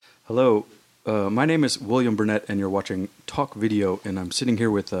Hello, my name is William Burnett, and you're watching Talk Video, and I'm sitting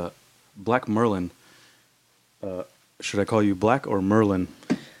here with Black Merlin. Should I call you Black or Merlin?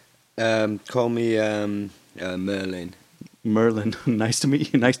 Call me Merlin. Merlin, nice to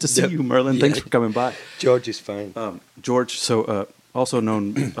meet you. Nice to see Yep. you, Merlin. Yeah. Thanks for coming by. George is fine. George, so also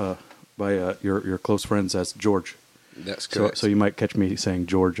known by your close friends as George. That's So, correct. so you might catch me saying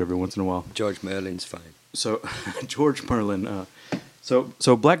George every once in a while. George Merlin's fine. So, George Merlin.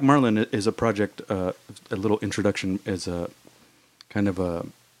 So Black Merlin is a project. A little introduction is a kind of a.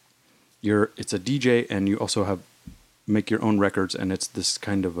 It's a DJ, and you also make your own records, and it's this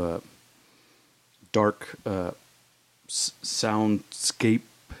kind of a dark soundscape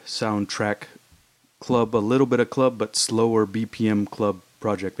soundtrack club, a little bit of club, but slower BPM club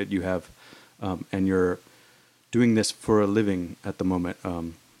project that you have, and you're doing this for a living at the moment.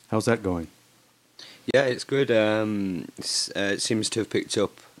 How's that going? Yeah, it's good. It seems to have picked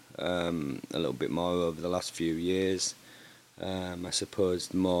up a little bit more over the last few years. I suppose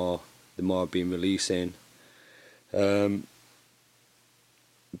the more I've been releasing, the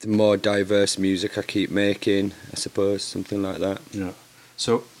more diverse music I keep making. I suppose something like that. Yeah.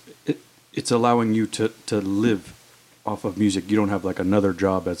 So it's allowing you to live off of music. You don't have like another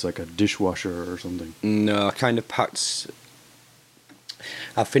job as like a dishwasher or something. No, I kind of packed.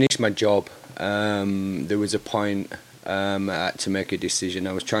 I finished my job. There was a point I had to make a decision.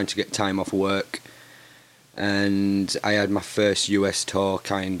 I was trying to get time off work, and I had my first US tour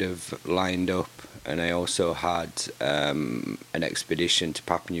kind of lined up, and I also had an expedition to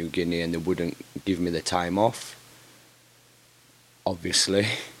Papua New Guinea, and they wouldn't give me the time off. Obviously,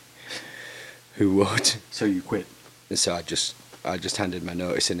 who would? So you quit. So I just handed my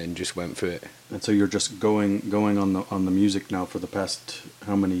notice in and just went for it. And so you're just going on the music now for the past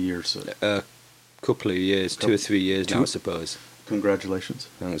how many years? A couple of years, 2 or 3 years now, I suppose. Congratulations.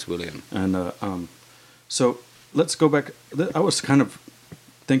 Thanks, William. And so let's go back. I was kind of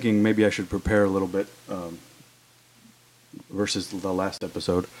thinking maybe I should prepare a little bit versus the last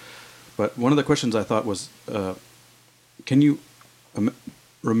episode. But one of the questions I thought was, can you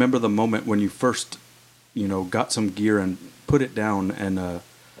remember the moment when you first, got some gear and put it down and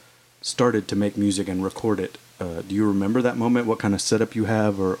started to make music and record it? Do you remember that moment? What kind of setup you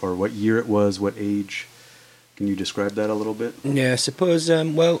have, or what year it was, what age? Can you describe that a little bit? Yeah, I suppose.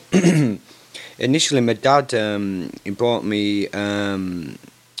 Well, initially my dad he bought me a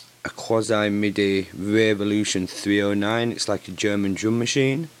Quasi MIDI Revolution 309. It's like a German drum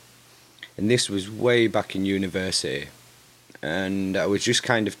machine, and this was way back in university, and I was just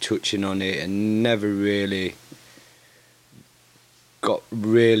kind of touching on it and never really got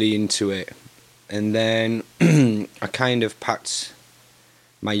really into it. And then I kind of packed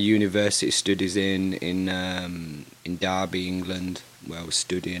my university studies in Derby, England, where I was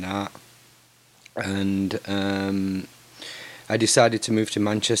studying art, and I decided to move to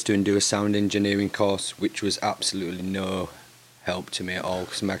Manchester and do a sound engineering course, which was absolutely no help to me at all,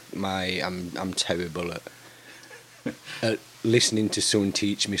 because I'm terrible at listening to someone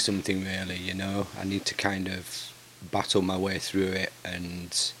teach me something. Really, I need to kind of battle my way through it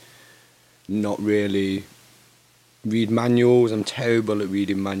and not really read manuals. I'm terrible at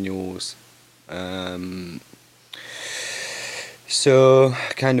reading manuals. So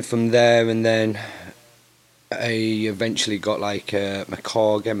kind of from there, and then I eventually got like a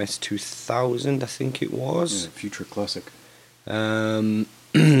Korg MS-2000, I think it was. Yeah, future classic.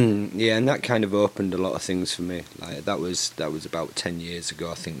 Yeah, and that kind of opened a lot of things for me. Like that was about 10 years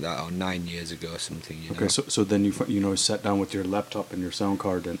ago, I think, that, or 9 years ago or something. Okay, so then you sat down with your laptop and your sound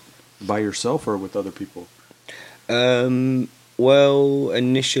card and by yourself or with other people? Well,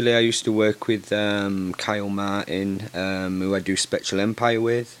 initially I used to work with Kyle Martin, who I do Spectral Empire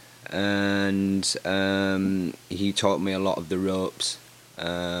with, and he taught me a lot of the ropes,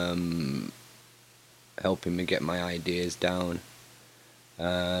 helping me get my ideas down.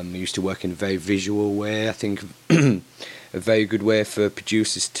 I used to work in a very visual way. I think a very good way for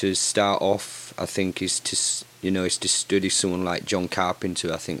producers to start off, I think, is to study someone like John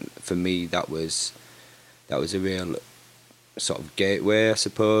Carpenter. I think for me that was a real sort of gateway, I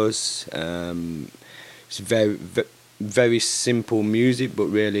suppose. It's very, very simple music, but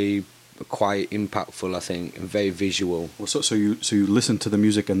really quite impactful, I think, and very visual. Well, so you listened to the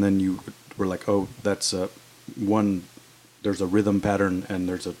music and then you were like, oh, that's one. There's a rhythm pattern and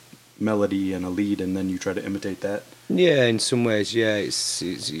there's a melody and a lead, and then you try to imitate that. Yeah, in some ways, yeah,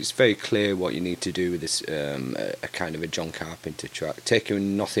 it's very clear what you need to do with this a kind of a John Carpenter track,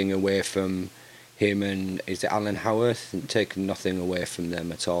 taking nothing away from him and is it Alan Howarth, and taking nothing away from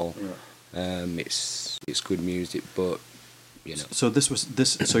them at all. Yeah. It's good music, but you know. So this was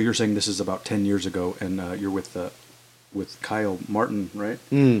this. So you're saying this is about 10 years ago, and you're with Kyle Martin, right?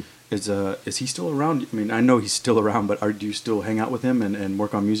 Mm. Is he still around? I mean, I know he's still around, but do you still hang out with him and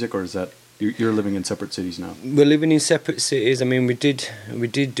work on music, or is that you're living in separate cities now? We're living in separate cities. I mean, we did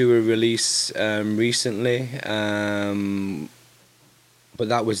do a release recently, but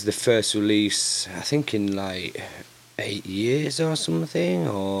that was the first release, I think, in like 8 years or something.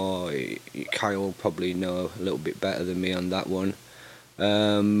 Or Kyle will probably know a little bit better than me on that one.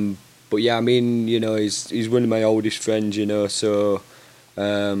 But yeah, I mean, you know, he's one of my oldest friends, you know, so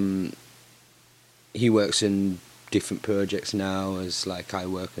he works in different projects now, as like I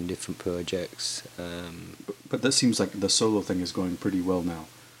work on different projects. But that seems like the solo thing is going pretty well now.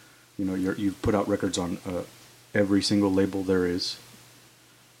 You know, you've put out records on every single label there is.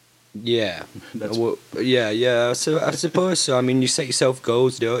 Yeah, That's- well, yeah. So I suppose so. I mean, you set yourself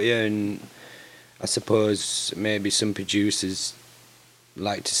goals, don't you? And I suppose maybe some producers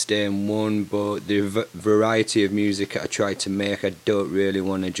like to stay in one, but the variety of music I try to make, I don't really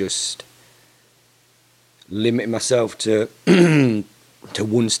want to just limit myself to to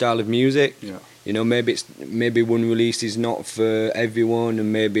one style of music. Yeah. You know, maybe one release is not for everyone,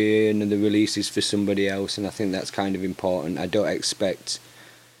 and maybe another release is for somebody else. And I think that's kind of important. I don't expect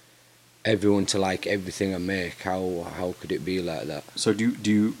everyone to like everything I make. How could it be like that? So do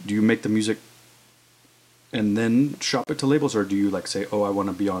you make the music and then shop it to labels, or do you like say, oh, I want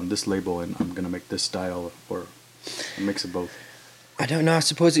to be on this label and I'm gonna make this style, or a mix of both? I don't know. I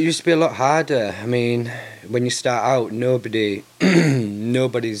suppose it used to be a lot harder. I mean, when you start out, nobody's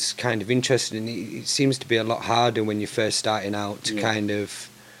kind of interested in it. It seems to be a lot harder when you're first starting out to kind of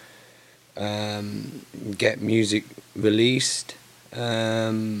get music released.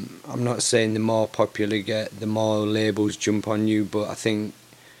 I'm not saying the more popular you get, the more labels jump on you, but I think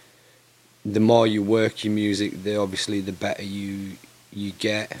the more you work your music, the better you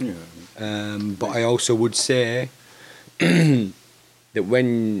get. Yeah. But I also would say that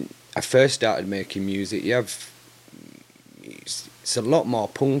when I first started making music, it's a lot more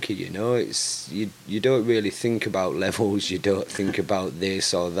punky, you know. It's you don't really think about levels, you don't think about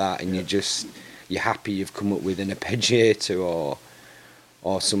this or that, and you're happy you've come up with an arpeggiator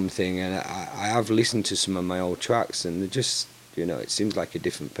or something. And I have listened to some of my old tracks, and they're just, you know, it seems like a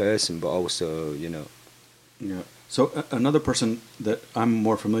different person, but also, you know. Yeah. So another person that I'm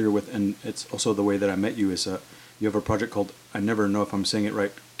more familiar with, and it's also the way that I met you, is you have a project called, I never know if I'm saying it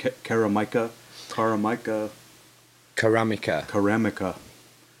right, Caramica. Caramica.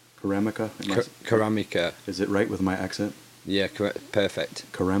 Is it right with my accent? Yeah, correct.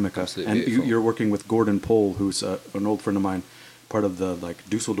 Perfect. Caramica. Absolutely And beautiful. you're working with Gordon Pohl, who's an old friend of mine, part of the like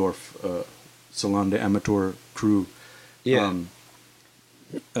Dusseldorf Salon de Amateur crew. Yeah.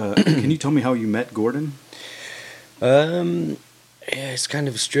 Can you tell me how you met Gordon? Yeah, it's kind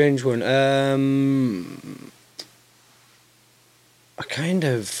of a strange one. I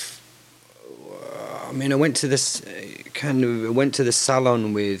went to this went to the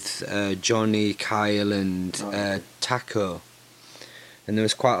salon with Johnny, Kyle, and Taco, and there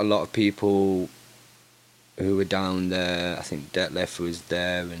was quite a lot of people who were down there. I think Detlef was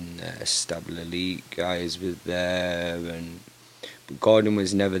there, and Stable Elite guys was there, but Gordon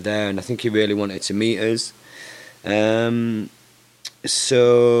was never there, and I think he really wanted to meet us.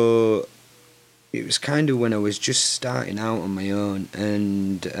 So it was kind of when I was just starting out on my own,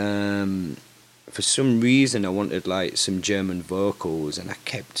 and for some reason I wanted like some German vocals, and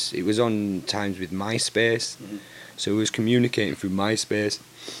it was on times with MySpace, so I was communicating through MySpace,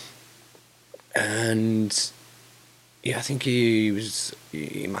 and yeah, I think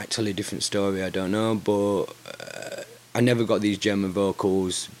he might tell a different story, I don't know, but I never got these German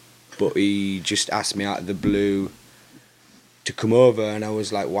vocals, but he just asked me out of the blue to come over, and I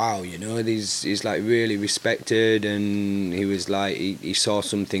was like, wow, you know, he's like really respected, and he was like, he saw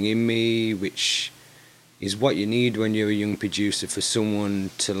something in me, which is what you need when you're a young producer, for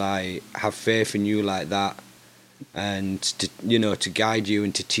someone to like have faith in you like that, and to, you know, to guide you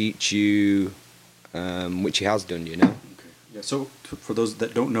and to teach you, which he has done, you know. Okay. Yeah. So for those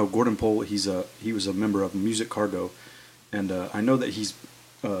that don't know, Gordon Pohl, he was a member of Music Cargo, and I know that he's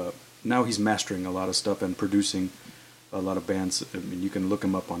now he's mastering a lot of stuff and producing a lot of bands. I mean, you can look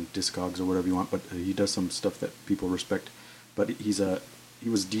him up on Discogs or whatever you want, but he does some stuff that people respect. But he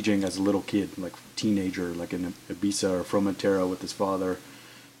was DJing as a little kid, like teenager, like in Ibiza or Formentera with his father,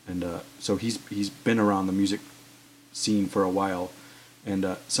 and so he's been around the music scene for a while,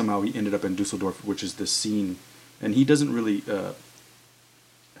 and somehow he ended up in Dusseldorf, which is this scene, and he doesn't really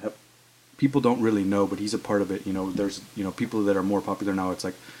people don't really know, but he's a part of it. You know, there's, you know, people that are more popular now. It's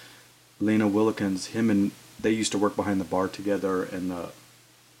like Lena Willikins, him and they used to work behind the bar together, and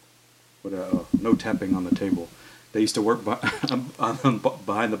no tapping on the table. They used to work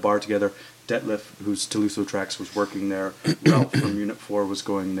behind the bar together. Detlef, who's Toulouse Tracks, was working there. Ralph from Unit 4 was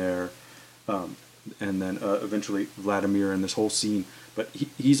going there. And then eventually Vladimir and this whole scene. But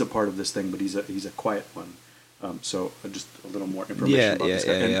he's a part of this thing, but he's a quiet one. So just a little more information about this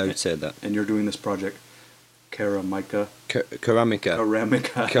guy. Yeah, I would say that. And you're doing this project, Ceramica. Ceramica.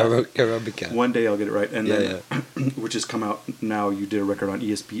 One day I'll get it right. And then, which has come out now. You did a record on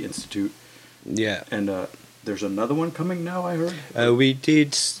ESP Institute. Yeah. And there's another one coming now, I heard? We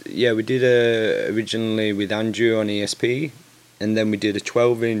did originally with Andrew on ESP, and then we did a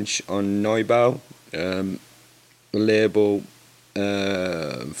 12-inch on Neubau, a label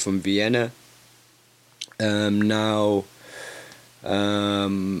from Vienna. Now,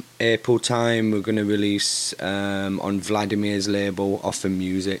 April time, we're going to release on Vladimir's label, Offer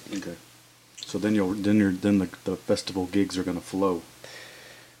Music. Okay. So then the festival gigs are going to flow.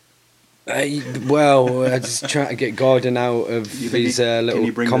 I just try to get Gordon out of his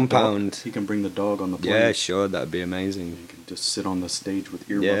little compound. He can bring the dog on the plane. Yeah, sure, that'd be amazing. He can just sit on the stage with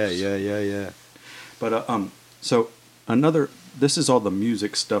earmuffs. Yeah. But so this is all the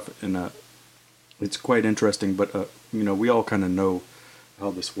music stuff, and it's quite interesting. But we all kind of know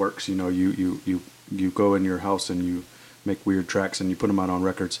how this works. You go in your house and you make weird tracks and you put them out on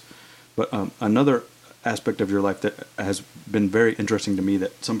records. But another aspect of your life that has been very interesting to me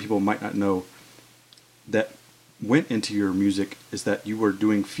that some people might not know that went into your music is that you were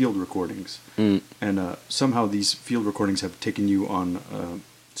doing field recordings. And somehow these field recordings have taken you on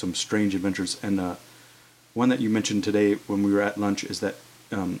some strange adventures. And one that you mentioned today when we were at lunch is that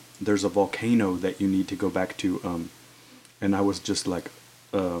there's a volcano that you need to go back to, and I was just like,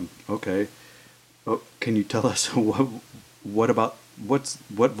 okay, can you tell us what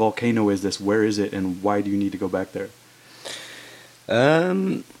volcano is this? Where is it, and why do you need to go back there?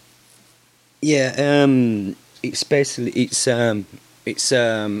 It's basically it's a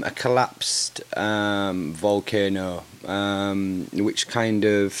collapsed volcano, which kind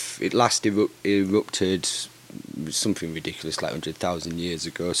of last erupted something ridiculous like 100,000 years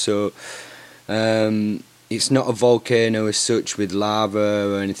ago. So it's not a volcano as such with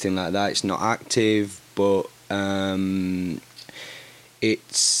lava or anything like that. It's not active, but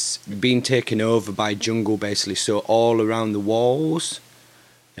it's been taken over by jungle basically, so all around the walls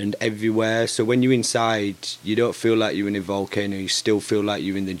and everywhere. So when you're inside, you don't feel like you're in a volcano, you still feel like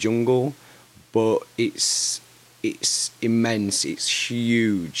you're in the jungle, but it's immense, it's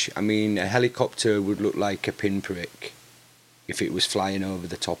huge. I mean, a helicopter would look like a pinprick if it was flying over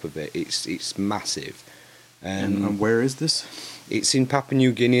the top of it. It's massive. And where is this? It's in Papua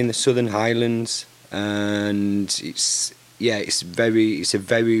New Guinea in the Southern Highlands, and it's a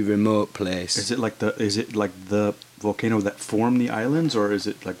very remote place. Is it like the volcano that formed the islands, or is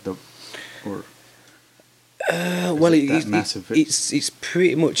it like massive? It's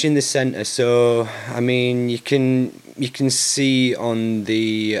pretty much in the centre. So I mean, you can see on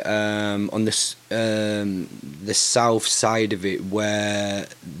the south side of it where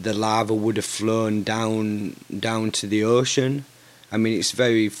the lava would have flown down to the ocean. I mean, it's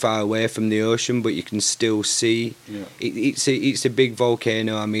very far away from the ocean, but you can still see. Yeah. It's a big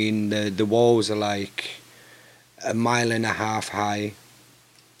volcano. I mean, the walls are like 1.5 miles high.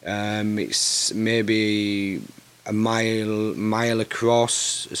 It's maybe a mile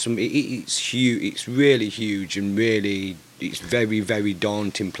across. It's huge. It's really huge, and really, it's very, very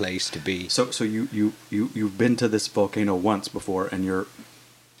daunting place to be. So you've been to this volcano once before, and you're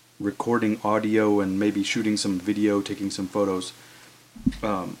recording audio and maybe shooting some video, taking some photos.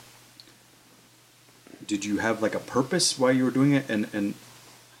 Did you have like a purpose why you were doing it, and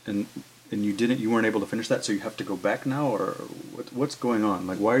you weren't able to finish that, so you have to go back now, or what's going on?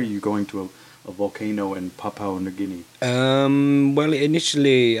 Like, why are you going to a volcano in Papua New Guinea? Well,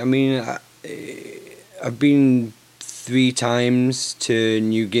 initially, I mean, I've been 3 times to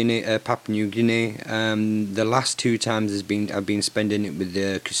Papua New Guinea. The last 2 times I've been spending it with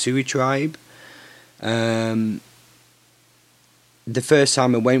the Kasui tribe. The first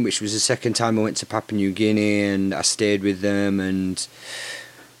time I went, which was the second time I went to Papua New Guinea, and I stayed with them, and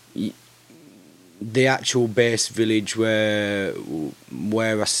the actual base village where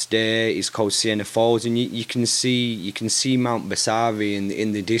I stay is called Siena Falls, and you can see Mount Basavi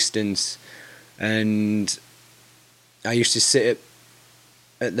in the distance. And I used to sit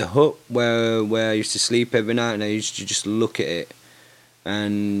at the hut where I used to sleep every night, and I used to just look at it,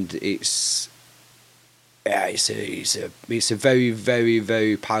 and it's a very, very,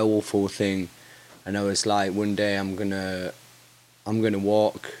 very powerful thing. And I was like, one day I'm gonna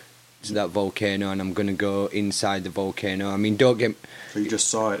walk to that volcano, and I'm gonna go inside the volcano. I mean, don't get. So you just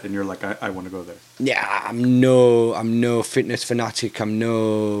saw it and you're like, I want to go there. Yeah, I'm no fitness fanatic. I'm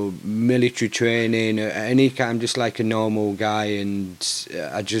no military training or any kind. I'm just like a normal guy, and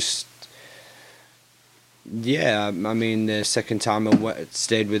I just. Yeah, I mean, the second time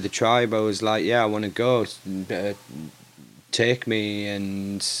stayed with the tribe, I was like, yeah, I want to go. Take me,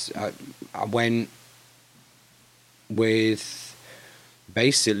 and I went with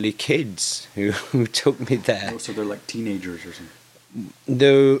basically kids who took me there. Oh, so they're like teenagers or something.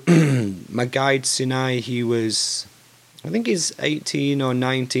 My guide Sinai, he was, I think he's 18 or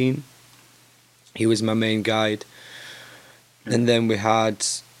 19. He was my main guide, and then we had.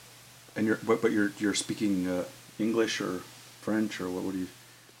 And you're speaking English or French or what would you?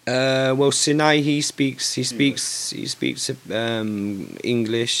 Well, Sinai he speaks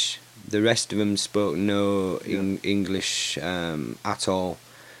English. The rest of them spoke no English at all.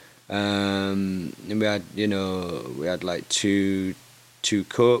 And we had like two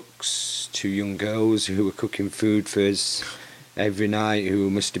cooks, two young girls who were cooking food for us every night, who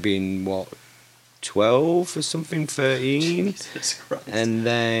must have been 12 or something, 13. Jesus Christ. And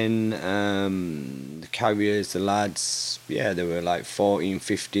then the carriers, the lads, they were like 14,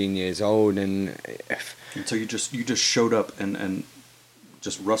 15 years old, and so you just showed up and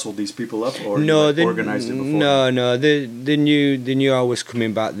just rustled these people up, or no, you organized it before? No, they knew I was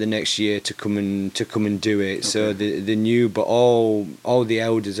coming back the next year to come and do it. Okay. So they knew, but all the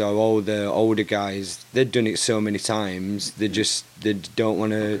elders or all the older guys, they'd done it so many times. They don't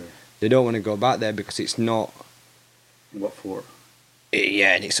want to. Okay. They don't want to go back there because it's not. What for?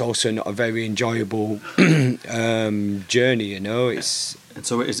 Yeah, and it's also not a very enjoyable journey. It's. And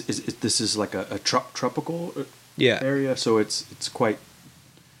so is this is like a tropical area? So it's quite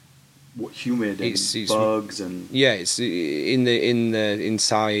humid and it's bugs and. Yeah, it's in the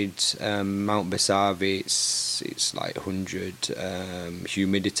inside Mount Basavi. It's like 100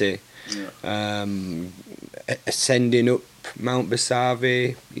 humidity. Yeah. Ascending up Mount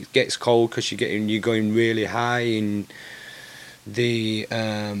Basavi, it gets cold because you're going really high, and the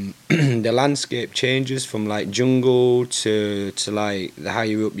the landscape changes from like jungle to like the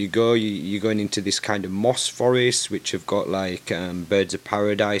higher up you go, you're going into this kind of moss forest, which have got like birds of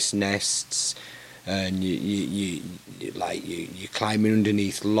paradise nests, and you're climbing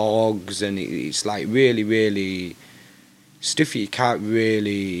underneath logs, and it's like really stuff you can't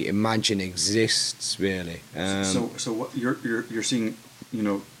really imagine exists, really. So what you're seeing,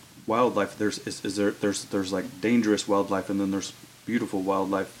 wildlife. There's like dangerous wildlife, and then there's beautiful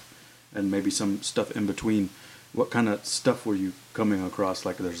wildlife, and maybe some stuff in between. What kind of stuff were you coming across?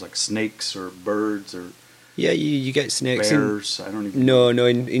 Like there's like snakes or birds or. Yeah, you get snakes. Bears. I don't even. No.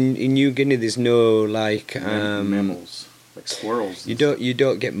 In New Guinea, there's no like mammals. Like squirrels. You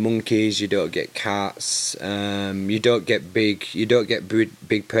don't get monkeys. You don't get cats. You don't get big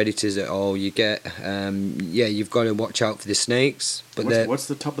predators at all. You get you've got to watch out for the snakes. But what's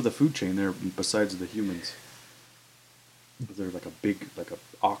the top of the food chain there besides the humans? Is there like a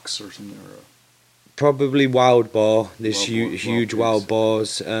ox or something or a... Probably wild boar. There's huge wild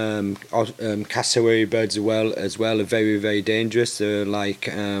boars. Cassowary birds as well are very, very dangerous. They're like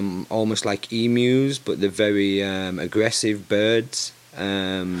almost like emus, but they're very aggressive birds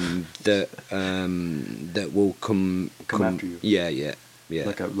that will come after you. Yeah.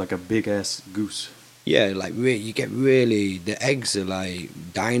 Like a big ass goose. Yeah, like you get really, the eggs are like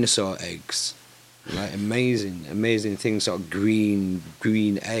dinosaur eggs, like amazing things, sort of green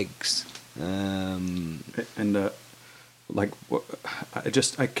eggs. I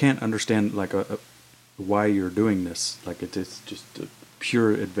can't understand like why you're doing this. Like it's just a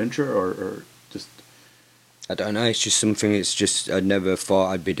pure adventure or just. I don't know. It's just something. It's just I never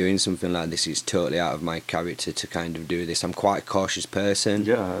thought I'd be doing something like this. It's totally out of my character to kind of do this. I'm quite a cautious person.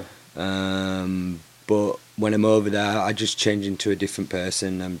 Yeah. But when I'm over there, I just change into a different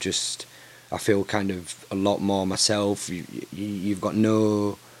person. I feel kind of a lot more myself. You've got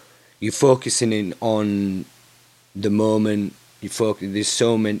no. You're focusing in on the moment. There's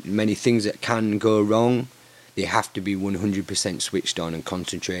so many things that can go wrong. They have to be 100% switched on and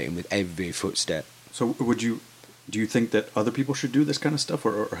concentrating with every footstep. So do you think that other people should do this kind of stuff,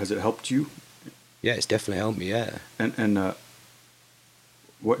 or has it helped you? Yeah, it's definitely helped me. Yeah. And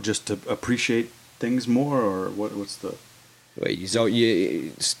what, just to appreciate things more, or what's the?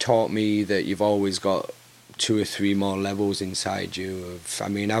 It's taught me that you've always got 2 or 3 more levels inside you.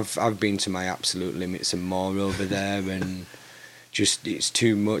 I've been to my absolute limits and more over there, and just it's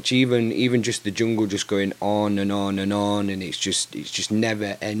too much. Even just the jungle, just going on and on and on, and it's just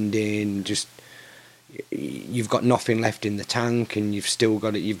never ending. Just you've got nothing left in the tank, and you've still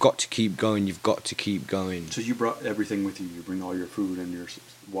got it. You've got to keep going. You've got to keep going. So you brought everything with you. You bring all your food and your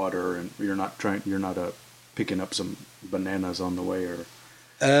water, and you're not picking up some bananas on the way, or.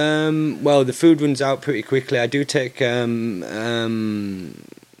 Well, the food runs out pretty quickly. I do take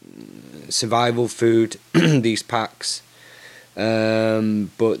survival food, these packs.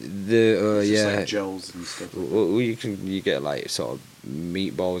 But Just like gels and stuff. Well, you get like sort of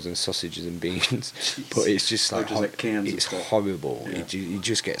meatballs and sausages and beans, but it's just like, like cans. It's horrible. Yeah. It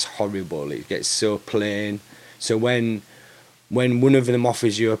just gets horrible. It gets so plain. So when one of them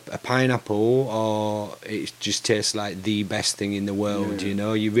offers you a pineapple, or it just tastes like the best thing in the world, you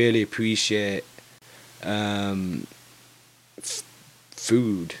know, you really appreciate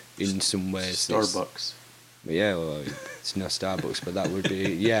food in some ways. Starbucks. Yeah, well, it's no Starbucks, but that would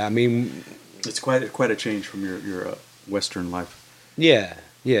be, yeah. I mean, it's quite a change from your Western life. Yeah,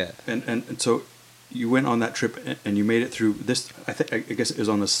 yeah. And so you went on that trip and you made it through this. I guess it was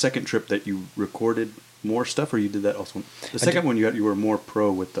on the second trip that you recorded more stuff, or you did that also. The second one you were more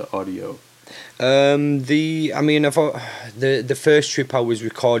pro with the audio. I thought the first trip I was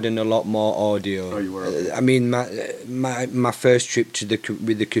recording a lot more audio. Oh, you were. Okay. I mean, my first trip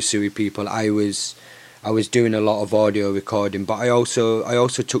with the Kusui people, I was doing a lot of audio recording, but I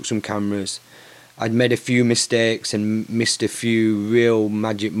also took some cameras. I'd made a few mistakes and missed a few real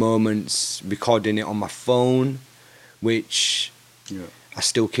magic moments recording it on my phone, which I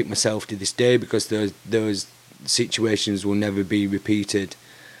still kick myself to this day, because those situations will never be repeated.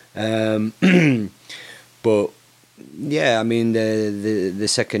 But yeah, I mean the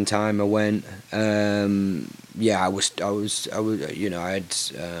second time I went, I was you know, I had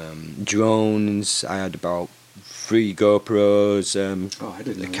drones. I had about 3 GoPros, I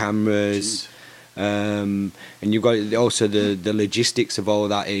didn't the know. cameras. And you've got also the logistics of all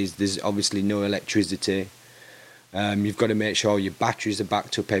that is there's obviously no electricity. You've got to make sure your batteries are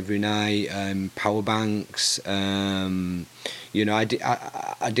backed up every night. Power banks. You know, I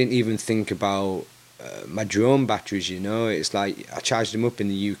didn't even think about my drone batteries. You know, it's like I charged them up in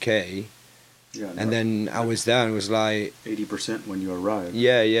the UK. Yeah, and then I was there and it was like 80% when you arrived.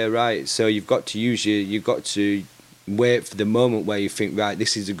 Yeah, right. So you've got to wait for the moment where you think, right,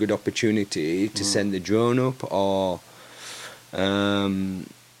 this is a good opportunity to send the drone up, or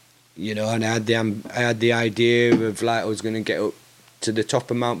you know. And I had the idea of, like, I was going to get up to the top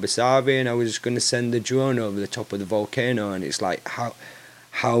of Mount Vesavi and I was just going to send the drone over the top of the volcano, and it's like, how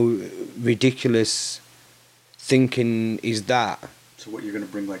ridiculous thinking is that? So what, you're going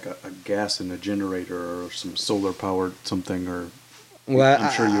to bring like a gas and a generator or some solar powered something, or? Well,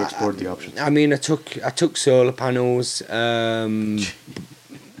 I'm sure you explored the options. I mean, I took solar panels. I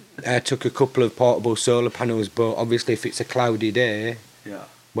took a couple of portable solar panels, but obviously if it's a cloudy day,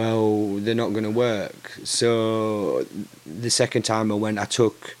 well, they're not going to work. So the second time I went, I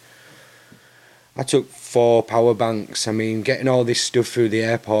took 4 power banks. I mean, getting all this stuff through the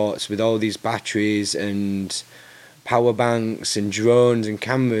airports with all these batteries and power banks and drones and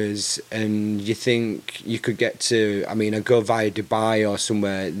cameras, and you think you could get to, I mean, I go via Dubai or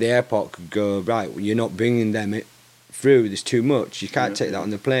somewhere, the airport could go, right, well, you're not bringing them through, there's too much, you can't take that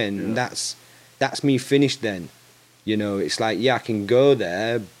on the plane. And that's me finished then. You know, it's like, yeah, I can go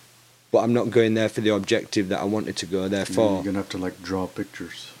there, but I'm not going there for the objective that I wanted to go there for. You're going to have to, like, draw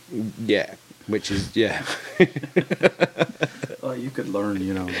pictures. Yeah, which is, Well, you could learn,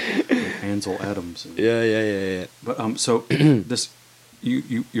 you know, Ansel Adams. Yeah. But so this,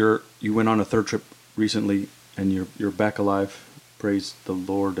 you went on a third trip recently, and you're back alive. Praise the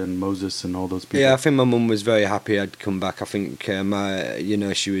Lord and Moses and all those people. Yeah, I think my mum was very happy I'd come back. I think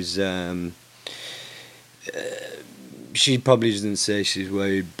she was. She probably doesn't say she's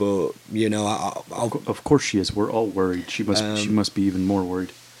worried, but you know, of course she is. We're all worried. She must be even more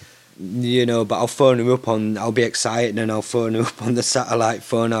worried. You know, but I'll phone her up I'll be excited, and I'll phone her up on the satellite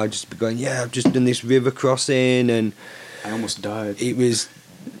phone. I'll just be going, yeah, I've just done this river crossing, and I almost died. It was,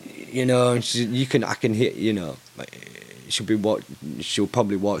 you know, I can hear, you know, like, she'll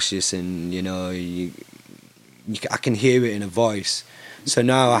probably watch this, and you know, I can hear it in her voice. So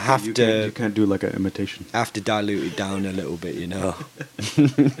now I have to. You can't do like an imitation. I have to dilute it down a little bit, you know.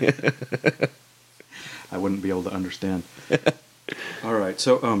 I wouldn't be able to understand. All right,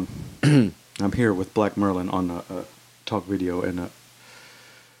 so I'm here with Black Merlin on a talk video, and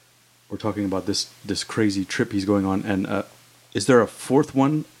we're talking about this crazy trip he's going on. And is there a fourth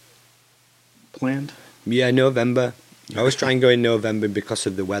one planned? Yeah, November. I was trying to go in November because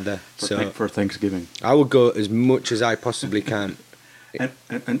of the weather. For Thanksgiving. I will go as much as I possibly can.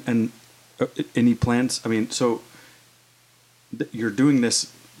 And any plans? I mean, so you're doing this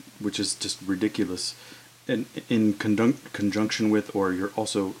which is just ridiculous, and in conjunction with, or you're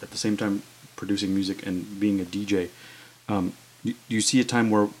also at the same time producing music and being a DJ. You see a time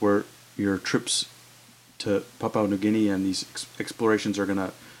where your trips to Papua New Guinea and these explorations are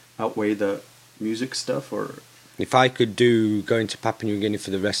gonna outweigh the music stuff, or If I could do going to Papua New Guinea for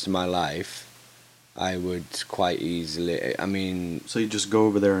the rest of my life, I would quite easily. I mean, so you just go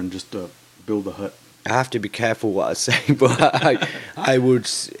over there and just build a hut. I have to be careful what I say, but I would,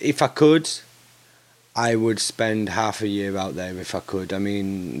 if I could, I would spend half a year out there if I could. I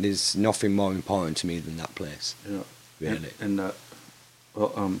mean, there's nothing more important to me than that place. Yeah, Really. And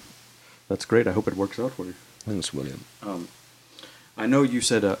that's great. I hope it works out for you. Thanks, William. I know you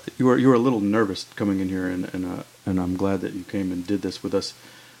said you were a little nervous coming in here, and I'm glad that you came and did this with us.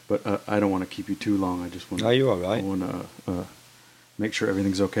 But I don't want to keep you too long. I just want. Are you all right? I want to make sure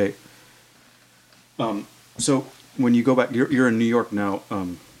everything's okay. So when you go back, you're in New York now.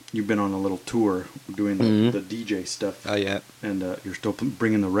 You've been on a little tour doing the DJ stuff. Oh yeah. And you're still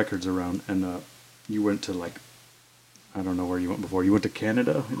bringing the records around. And you went to I don't know where you went before. You went to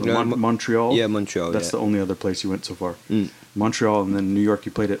Canada, Montreal. Yeah, Montreal. That's the only other place you went so far. Montreal, and then New York.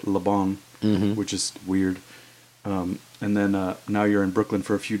 You played at Le Bon, which is weird. And then now you're in Brooklyn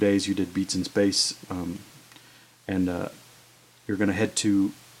for a few days. You did Beats in Space, and you're gonna head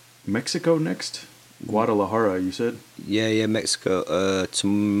to Mexico next. Guadalajara, you said. Yeah, Mexico.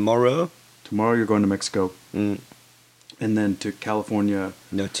 Tomorrow. Tomorrow you're going to Mexico, and then to California.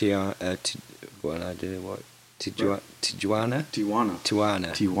 No, what I did what? Tijuana.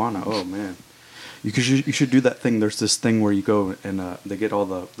 Tijuana. Oh man, you should do that thing. There's this thing where you go and they get all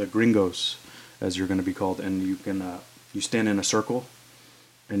the gringos, as you're going to be called, and you can you stand in a circle,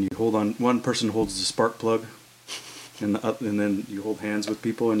 and you hold on. One person holds the spark plug, and then you hold hands with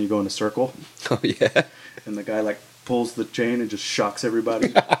people, and you go in a circle. Oh yeah. And the guy pulls the chain and just shocks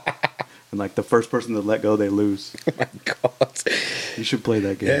everybody. And the first person to let go, they lose. Oh my God. You should play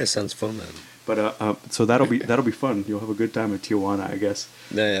that game. Yeah, it sounds fun, man. But so that'll be fun. You'll have a good time at Tijuana, I guess.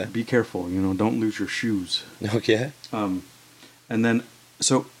 Yeah. Be careful, don't lose your shoes. Okay. And then,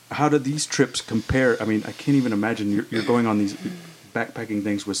 so how do these trips compare? I mean, I can't even imagine you're going on these backpacking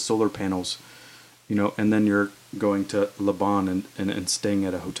things with solar panels, and then you're going to Le Bon and staying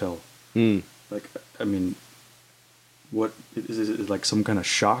at a hotel. I mean, what is it like? Some kind of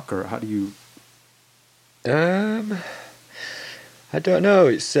shock, or how do you? I don't know.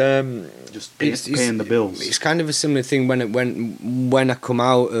 It's just paying the bills. It's kind of a similar thing when I come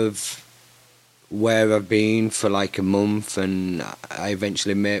out of where I've been for a month, and I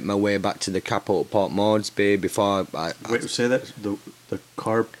eventually make my way back to the capital, Port Moresby. Before wait, say that the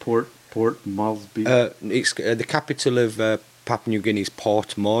Port Moresby. It's the capital of Papua New Guinea is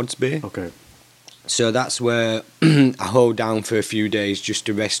Port Moresby. Okay. So that's where I hold down for a few days just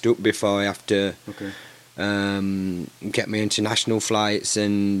to rest up before I have to. Okay. Get my international flights,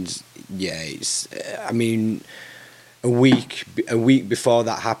 and it's. I mean, a week before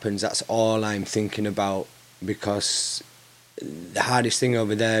that happens, that's all I'm thinking about, because the hardest thing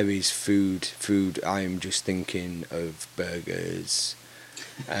over there is food. I'm just thinking of burgers,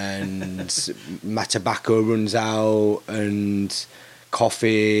 and my tobacco runs out, and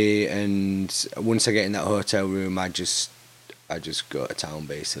coffee, and once I get in that hotel room, I just go to town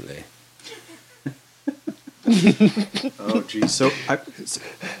basically. Oh geez, so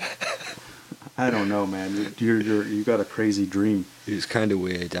I don't know, man. You got a crazy dream. It's kind of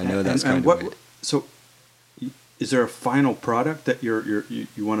weird. I know that's kind of weird. So, is there a final product that you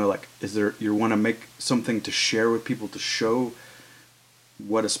want to Is there you want to make something to share with people to show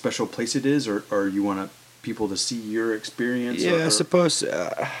what a special place it is, or you want people to see your experience? Yeah, I suppose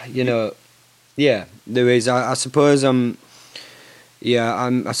Yeah, there is. I suppose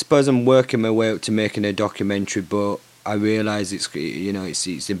I suppose I'm working my way up to making a documentary, but I realise it's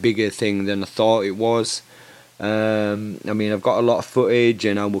a bigger thing than I thought it was. I mean, I've got a lot of footage,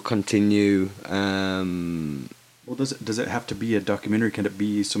 and I will continue. Well, does it have to be a documentary? Can it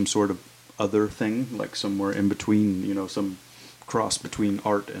be some sort of other thing, like somewhere in between? Some cross between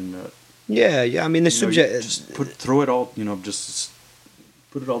art and. Yeah. I mean, the subject. Just throw it all. Just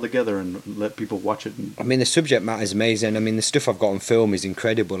put it all together and let people watch it. I mean, the subject matter is amazing. I mean, the stuff I've got on film is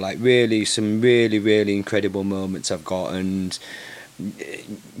incredible. Really, some really, really incredible moments I've got. And,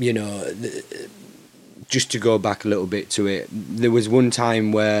 just to go back a little bit to it, there was one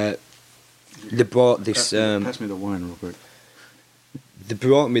time where they brought this... pass me the wine real quick. They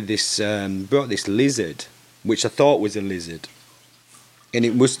brought this lizard, which I thought was a lizard. And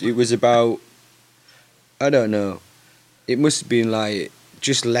it was about... I don't know. It must have been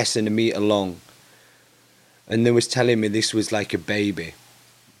just less than a metre long, and they was telling me this was like a baby,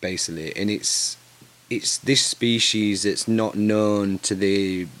 basically, and it's this species that's not known to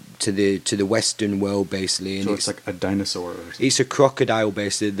the Western world, basically. And So it's like a dinosaur or something. it's a crocodile,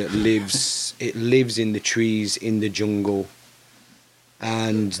 basically, that lives. It lives in the trees in the jungle.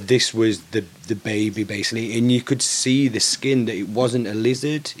 And this was the baby, basically, and you could see the skin that it wasn't a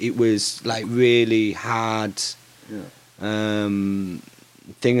lizard. It was like really hard Yeah.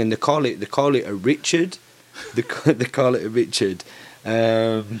 thing, and they call it a Richard. They call it a Richard.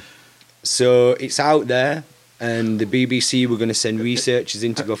 So it's out there, and the BBC were going to send researchers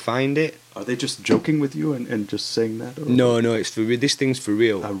in to go find it. Are they just joking with you and just saying that? Or? No, it's for this thing's for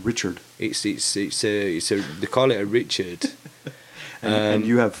real. Richard. It's a they call it a Richard. And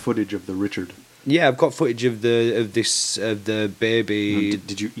you have footage of the Richard. Yeah, I've got footage of the baby.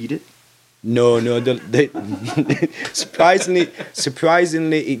 Did you eat it? No. Surprisingly,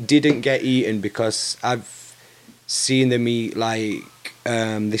 it didn't get eaten because I've seen them eat like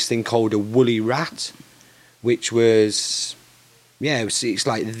this thing called a woolly rat, which was it's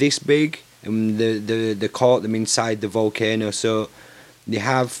like this big, and they caught them inside the volcano. So they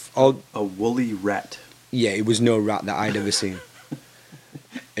have all. A woolly rat. Yeah, it was no rat that I'd ever seen.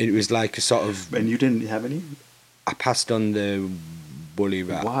 It was like a sort of. And you didn't have any? I passed on the woolly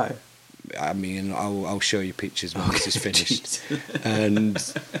rat. Why? I mean, I'll show you pictures when this is finished, and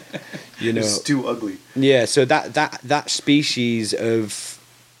you know, It's too ugly. yeah. So that species of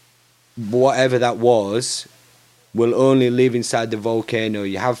whatever that was will only live inside the volcano.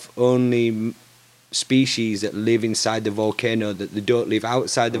 You have only species that live inside the volcano that they don't live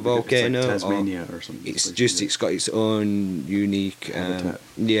outside the volcano. It's like Tasmania or something. It's got its own unique. Habitat.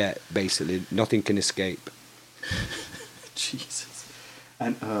 Yeah, basically, nothing can escape. Jesus.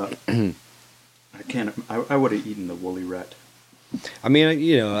 And I can't. I would have eaten the woolly rat. I mean,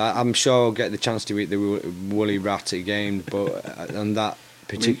 you know, I'm sure I'll get the chance to eat the woolly rat again, but on that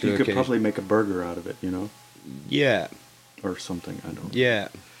particular you could occasion, probably make a burger out of it, you know, yeah, or something. yeah.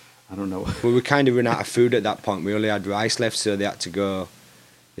 I don't know. Well, we kind of ran out of food at that point. We only had rice left, so they had to go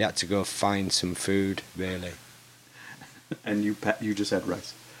find some food, really. And you just had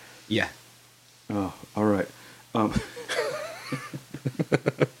rice. Yeah. Oh, all right. I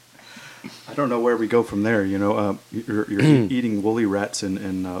don't know where we go from there. You know, you're eating woolly rats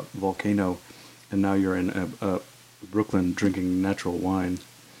in Volcano, and now you're in Brooklyn drinking natural wine.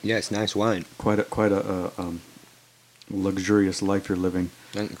 Yeah, it's nice wine. Quite a luxurious life you're living.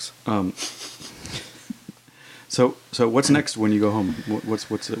 Thanks. So what's next when you go home? What's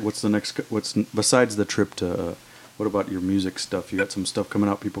the next? What's besides the trip to? What about your music stuff? You got some stuff coming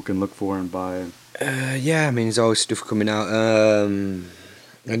out people can look for and buy. Yeah, I mean, there's always stuff coming out.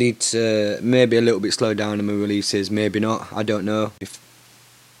 I need to maybe a little bit slow down on my releases. Maybe not. I don't know.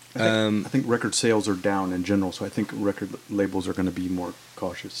 I think record sales are down in general, so I think record labels are going to be more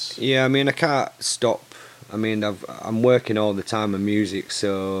cautious. Yeah, I mean, I can't stop. I mean, I'm working all the time on music,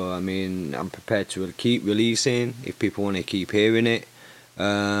 so I mean, I'm prepared to keep releasing if people want to keep hearing it.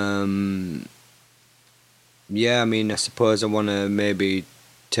 Yeah, I mean, I suppose I want to maybe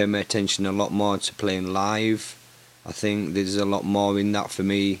turn my attention a lot more to playing live. I think there's a lot more in that for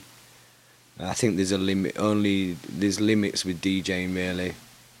me. I think there's a limit. There's limits with DJing, really.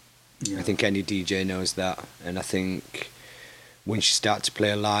 Yeah. I think any DJ knows that, and I think once you start to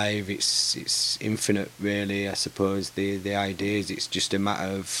play live, it's infinite, really. I suppose the idea is it's just a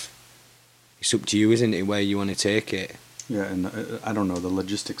matter of it's up to you, isn't it, where you want to take it. Yeah, and I don't know. The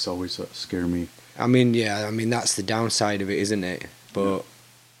logistics always scare me. I mean, yeah, I mean that's the downside of it, isn't it? But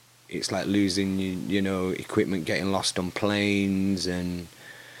it's like losing, you know, equipment getting lost on planes, and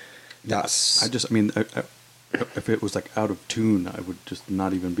that's. I mean, if it was like out of tune, I would just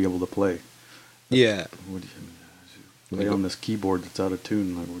not even be able to play. Yeah. What do you play on this keyboard that's out of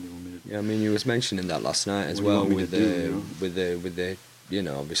tune? Like, what do you want me to do? Yeah, I mean, you was mentioning that last night as What do you well want me with to do, you know? with the you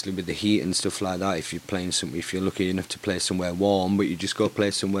know, obviously with the heat and stuff like that. If you're lucky enough to play somewhere warm, but you just go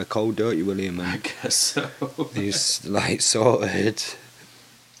play somewhere cold, don't you, William? I And guess so. it's like sorted.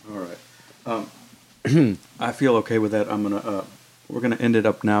 All right. I feel okay with that. We're gonna end it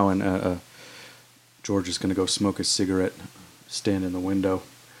up now, and George is gonna go smoke his cigarette, stand in the window.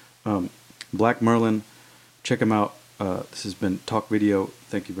 Black Merlin, check him out. This has been Talk Video.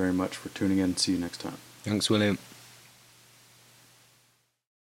 Thank you very much for tuning in. See you next time. Thanks, William.